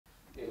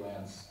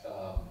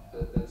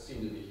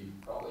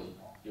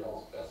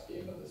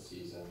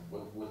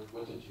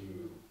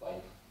you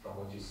like from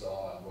what you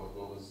saw, and what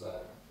was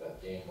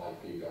that game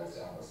like for you guys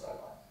down the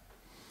sideline?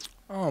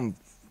 Um,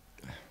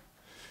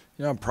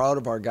 I'm proud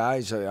of our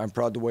guys. I'm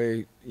proud the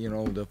way,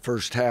 the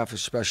first half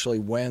especially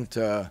went.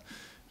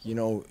 You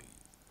know,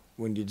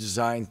 when you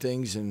design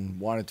things and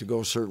want it to go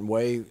a certain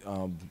way,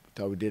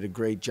 thought we did a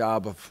great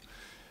job of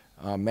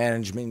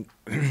managing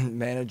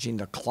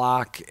the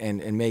clock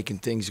and making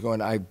things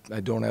going. I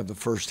don't have the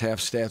first half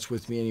stats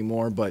with me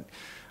anymore, but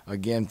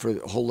again,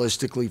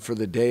 holistically for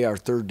the day, our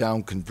third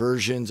down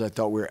conversions, I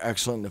thought we were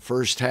excellent in the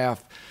first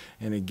half.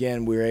 And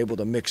again, we were able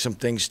to mix some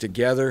things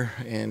together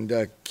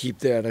and keep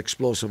that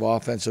explosive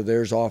offense of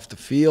theirs off the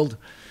field.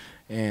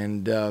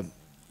 And,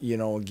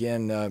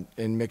 again,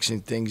 in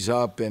mixing things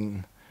up.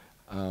 And,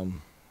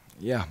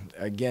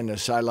 again, the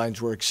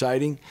sidelines were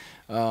exciting.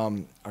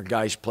 Our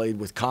guys played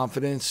with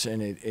confidence,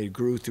 and it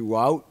grew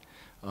throughout.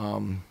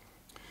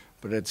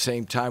 But at the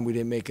same time, we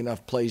didn't make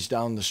enough plays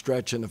down the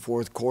stretch in the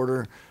fourth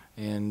quarter.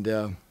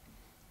 And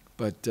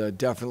but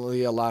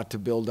definitely a lot to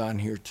build on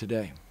here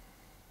today.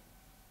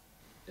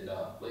 And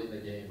late in the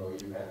game, though,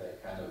 you had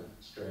that kind of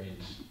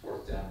strange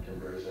fourth down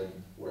conversion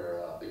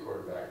where the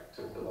quarterback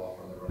took the ball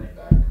from the running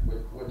back.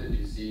 What did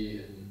you see,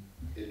 and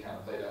it kind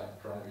of played out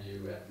in front of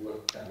you, and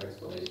what kind of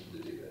explanation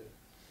did you get?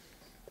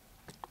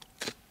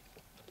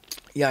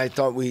 Yeah, I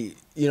thought we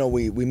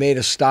made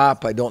a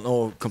stop. I don't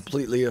know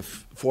completely if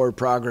forward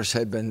progress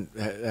had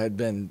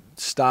been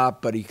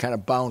stopped, but he kind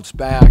of bounced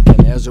back,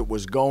 and as it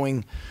was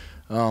going,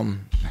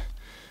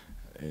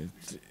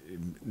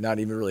 not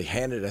even really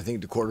handed. I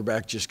think the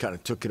quarterback just kind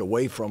of took it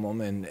away from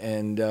him,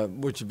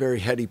 and which is a very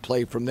heady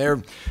play from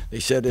there. They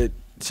said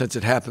since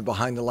it happened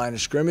behind the line of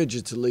scrimmage,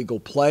 it's a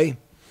legal play,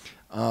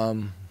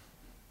 and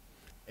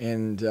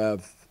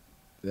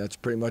that's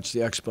pretty much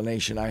the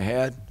explanation I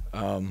had.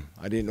 I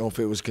didn't know if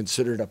it was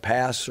considered a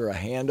pass or a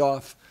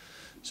handoff,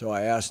 so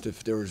I asked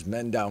if there was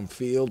men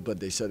downfield, but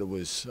they said it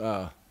was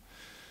a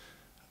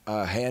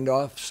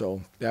handoff.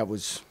 So that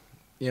was.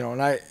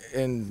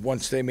 And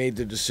once they made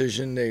the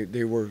decision,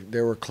 they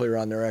were clear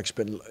on their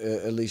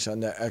at least on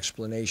the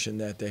explanation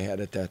that they had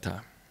at that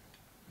time.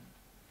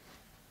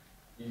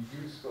 You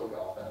spoke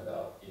often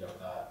about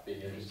not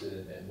being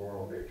interested in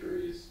moral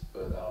victories,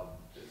 but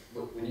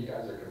when you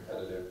guys are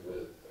competitive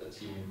with a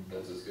team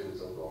that's as good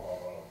as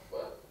Oklahoma,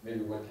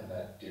 what can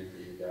that do for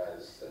you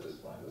guys at this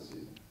point of the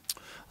season?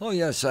 Oh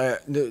yes,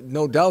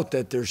 no doubt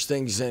that there's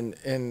things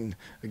and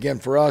again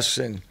for us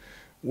and.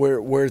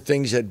 Where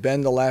things had been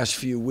the last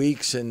few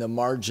weeks and the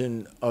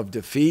margin of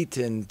defeat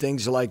and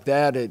things like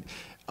that, it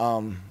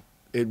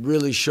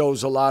really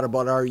shows a lot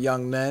about our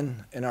young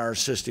men and our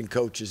assistant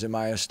coaches, in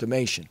my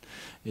estimation,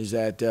 is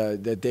that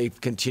they've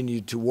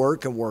continued to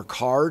work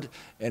hard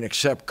and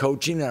accept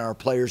coaching, and our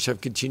players have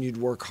continued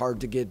to work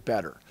hard to get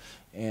better.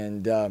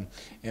 And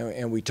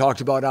we talked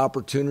about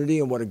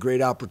opportunity and what a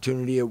great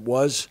opportunity it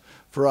was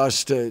for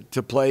us to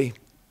play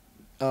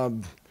a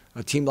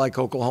team like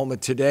Oklahoma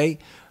today.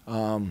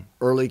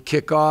 Early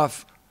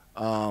kickoff,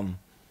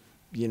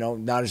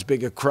 not as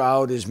big a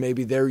crowd as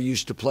maybe they're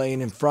used to playing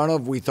in front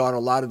of. We thought a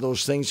lot of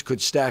those things could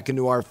stack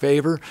into our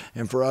favor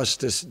and for us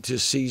to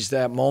seize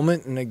that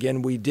moment. And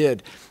again, we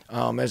did.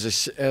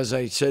 As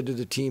I said to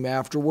the team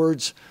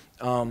afterwards,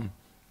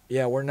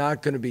 we're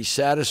not going to be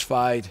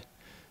satisfied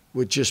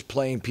with just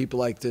playing people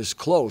like this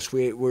close.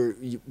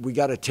 We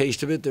got a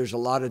taste of it. There's a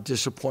lot of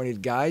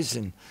disappointed guys,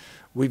 and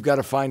we've got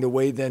to find a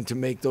way then to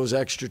make those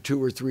extra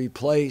 2 or 3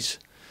 plays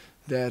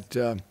that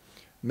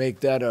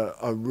make that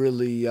a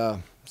really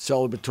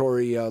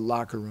celebratory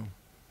locker room.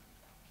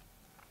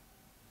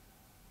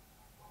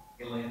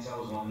 Hey, Lance, I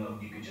was wondering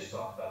if you could just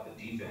talk about the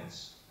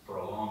defense for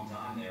a long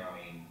time there. I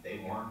mean, they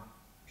weren't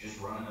just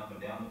running up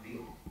and down the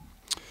field.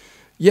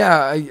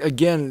 Yeah,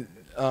 again,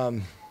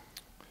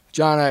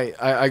 John,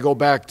 I go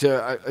back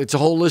to it's a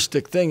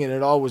holistic thing, and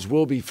it always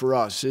will be for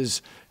us.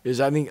 Is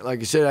I think, like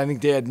I said, I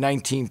think they had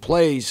 19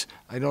 plays.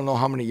 I don't know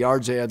how many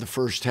yards they had the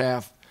first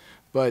half,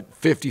 but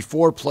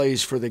 54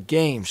 plays for the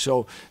game.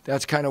 So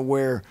that's kind of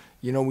where,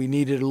 we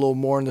needed a little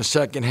more in the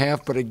second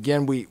half. But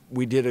again,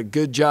 we did a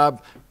good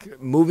job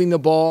moving the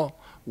ball,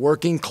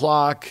 working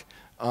clock,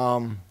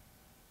 and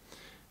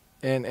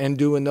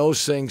doing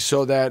those things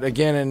so that,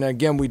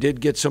 again, we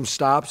did get some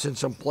stops and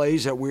some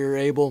plays that we were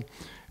able.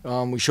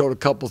 We showed a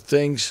couple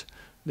things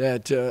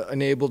that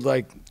enabled,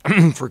 like,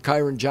 for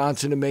Kyron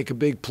Johnson to make a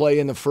big play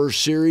in the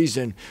first series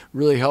and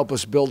really help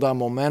us build on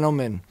momentum.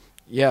 And,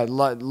 yeah, a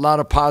lot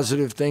of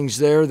positive things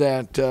there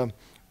that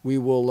we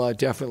will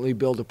definitely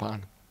build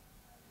upon.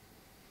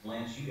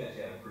 Lance, you guys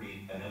had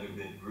another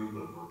good group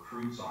of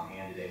recruits on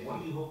hand today.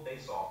 What do you hope they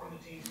saw from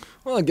the team?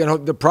 Well,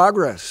 again, the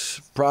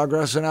progress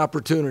and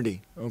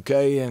opportunity,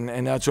 okay?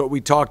 And that's what we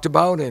talked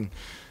about. And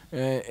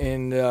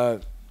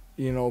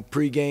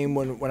pregame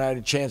when I had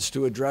a chance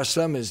to address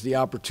them is the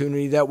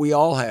opportunity that we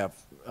all have.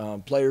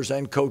 Players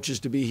and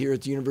coaches to be here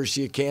at the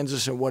University of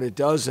Kansas and what it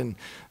does and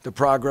the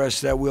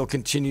progress that we'll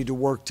continue to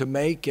work to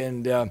make.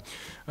 And I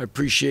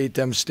appreciate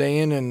them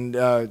staying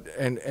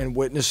and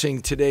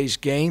witnessing today's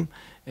game.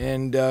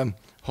 And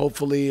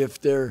hopefully if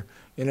they're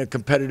in a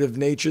competitive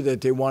nature, that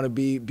they want to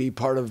be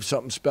part of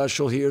something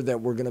special here that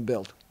we're going to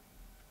build.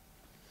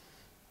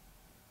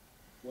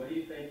 What do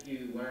you think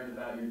you learned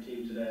about your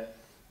team today?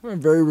 We're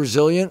very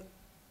resilient,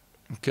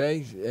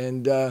 okay,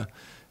 and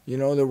you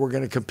know that we're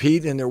going to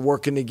compete, and they're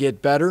working to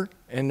get better,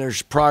 and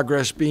there's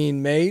progress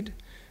being made,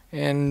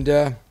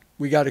 and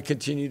we got to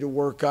continue to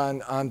work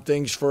on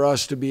things for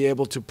us to be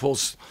able to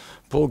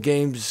pull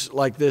games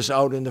like this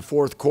out in the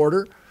fourth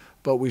quarter.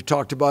 But we've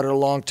talked about it a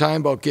long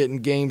time, about getting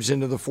games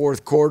into the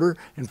fourth quarter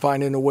and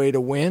finding a way to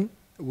win.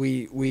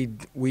 We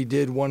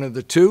did one of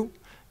the two,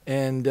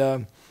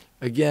 and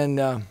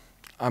again,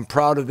 I'm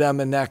proud of them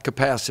in that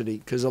capacity,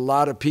 because a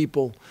lot of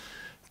people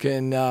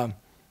can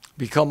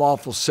become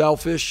awful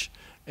selfish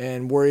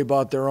and worry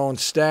about their own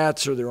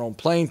stats or their own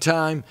playing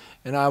time.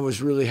 And I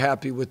was really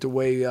happy with the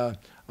way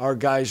our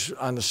guys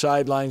on the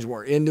sidelines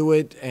were into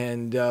it,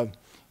 and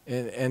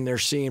they're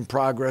seeing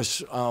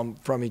progress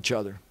from each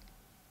other.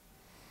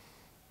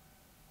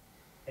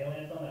 Hey,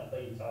 Lance, on that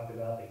play you talked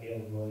about, the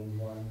Caleb Williams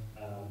one,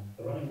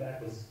 the running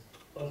back was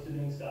close to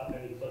being stopped,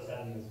 maybe close to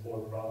having his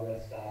forward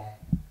progress stop.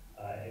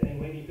 In any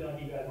way, do you feel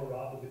like you guys were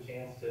robbed of a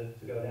chance to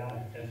go down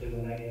and potentially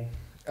win that game?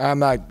 I'm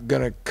not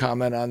going to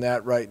comment on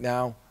that right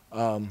now.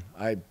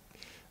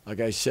 Like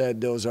I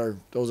said, those are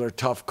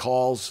tough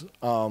calls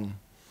on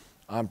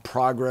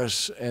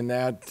progress, and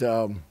that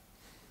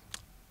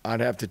I'd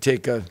have to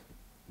take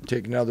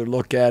another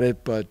look at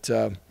it. But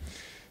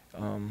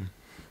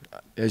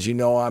as you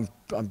know, I'm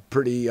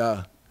pretty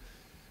what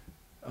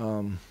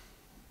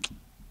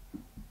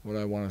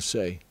I want to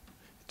say,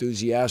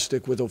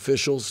 enthusiastic with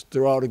officials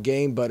throughout a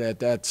game, but at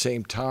that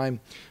same time,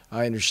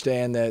 I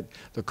understand that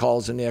the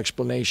calls and the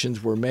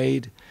explanations were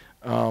made.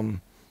 You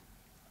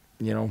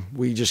know,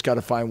 we just got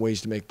to find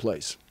ways to make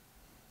plays.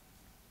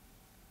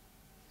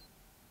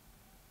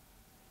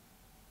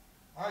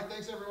 All right,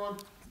 thanks everyone.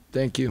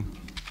 Thank you.